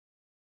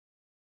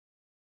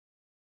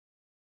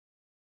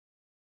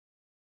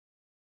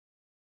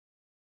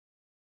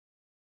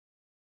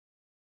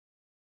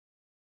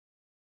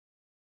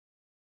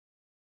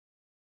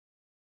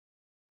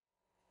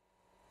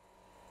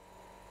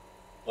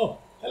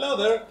Hello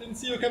there, didn't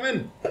see you come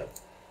in.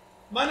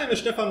 My name is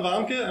Stephan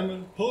Warnke, I'm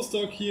a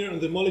postdoc here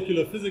in the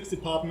Molecular Physics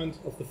Department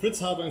of the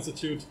Fritz Haber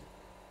Institute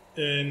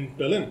in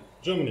Berlin,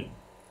 Germany.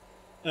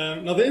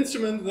 Now the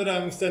instrument that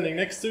I'm standing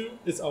next to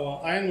is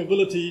our ion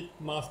mobility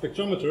mass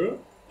spectrometer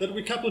that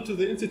we couple to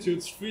the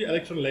Institute's free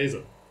electron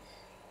laser.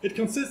 It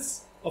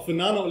consists of a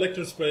nano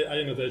electrospray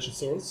ionization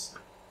source,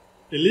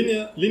 a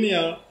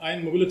linear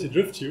ion mobility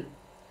drift tube,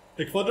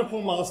 a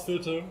quadrupole mass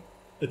filter,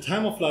 a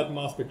time-of-flight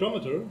mass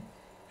spectrometer,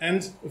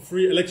 and a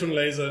free electron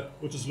laser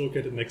which is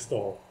located next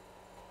door.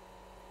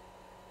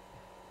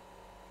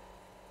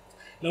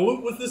 Now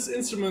with this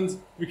instrument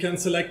we can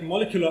select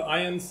molecular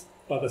ions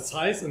by their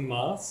size and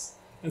mass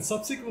and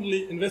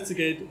subsequently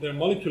investigate their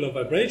molecular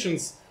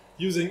vibrations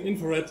using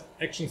infrared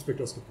action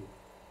spectroscopy.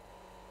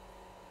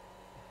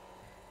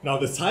 Now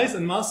the size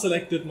and mass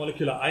selected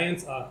molecular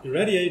ions are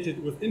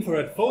irradiated with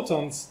infrared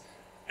photons,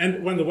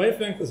 and when the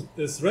wavelength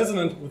is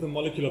resonant with a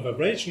molecular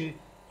vibration,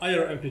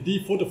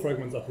 IR-MPD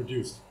photofragments are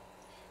produced.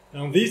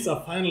 Now these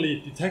are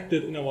finally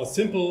detected in our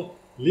simple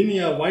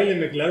linear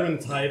Wiley-McLaren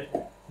type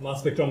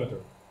mass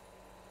spectrometer.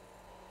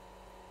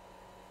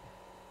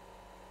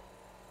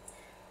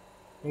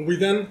 And we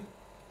then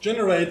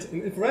generate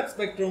an infrared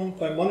spectrum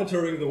by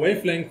monitoring the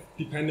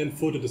wavelength-dependent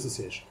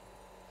photodissociation.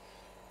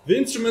 The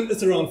instrument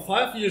is around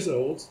 5 years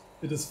old.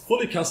 It is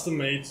fully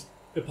custom-made,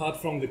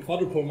 apart from the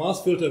quadrupole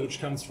mass filter, which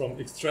comes from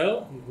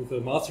Xtrel with a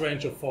mass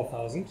range of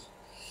 4000.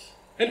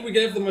 And we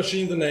gave the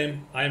machine the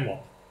name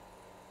iMob.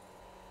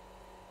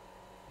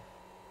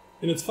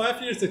 In its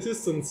 5 years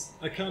existence,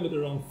 I counted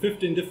around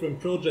 15 different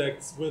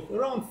projects with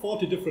around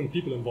 40 different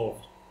people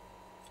involved.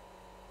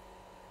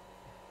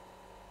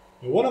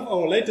 One of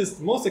our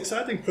latest, most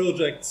exciting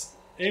projects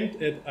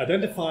aimed at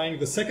identifying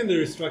the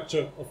secondary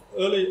structure of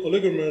early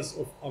oligomers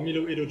of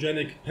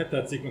amyloidogenic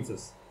peptide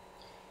sequences.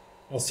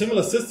 Now,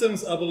 similar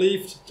systems are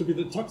believed to be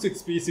the toxic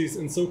species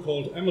in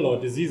so-called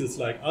amyloid diseases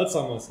like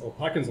Alzheimer's or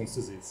Parkinson's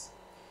disease.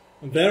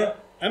 And there,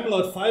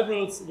 amyloid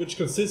fibrils, which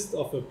consist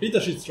of a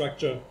beta sheet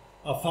structure,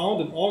 are found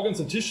in organs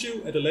and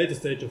tissue at a later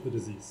stage of the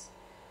disease.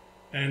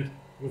 And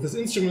with this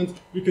instrument,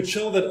 we could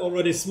show that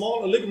already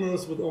small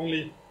oligomers with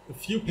only a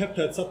few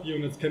peptide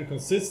subunits can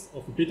consist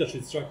of a beta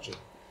sheet structure,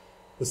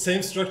 the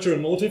same structure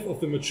and motif of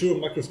the mature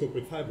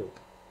macroscopic fibril.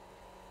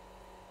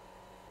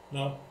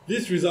 Now,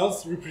 these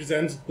results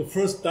represent the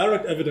first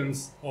direct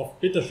evidence of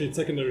beta sheet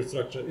secondary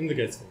structure in the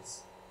gate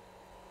space.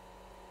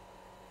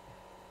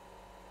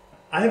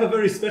 I have a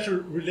very special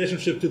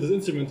relationship to this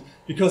instrument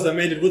because I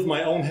made it with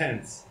my own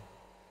hands.